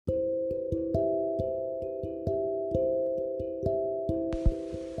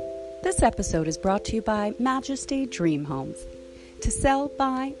This episode is brought to you by Majesty Dream Homes. To sell,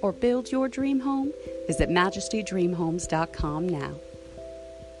 buy, or build your dream home, visit MajestyDreamHomes.com now.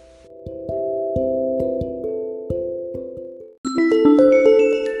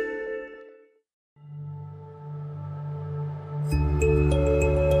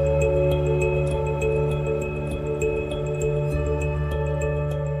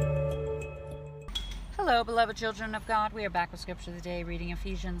 Hello, beloved children of God. We are back with Scripture of the Day, reading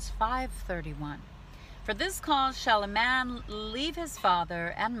Ephesians 5:31. For this cause shall a man leave his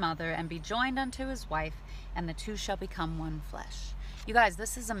father and mother and be joined unto his wife, and the two shall become one flesh. You guys,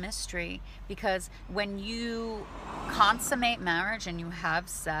 this is a mystery, because when you consummate marriage and you have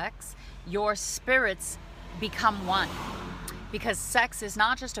sex, your spirits become one. Because sex is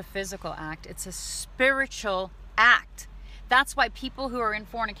not just a physical act, it's a spiritual act. That's why people who are in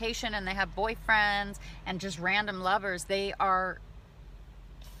fornication and they have boyfriends and just random lovers, they are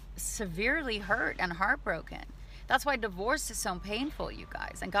severely hurt and heartbroken. That's why divorce is so painful, you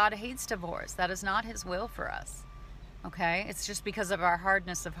guys. And God hates divorce. That is not his will for us. Okay? It's just because of our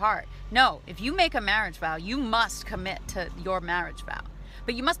hardness of heart. No, if you make a marriage vow, you must commit to your marriage vow.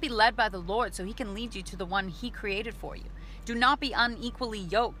 But you must be led by the Lord so he can lead you to the one he created for you. Do not be unequally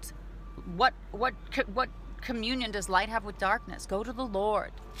yoked. What communion does light have with darkness? Go to the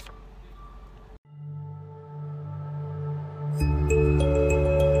Lord.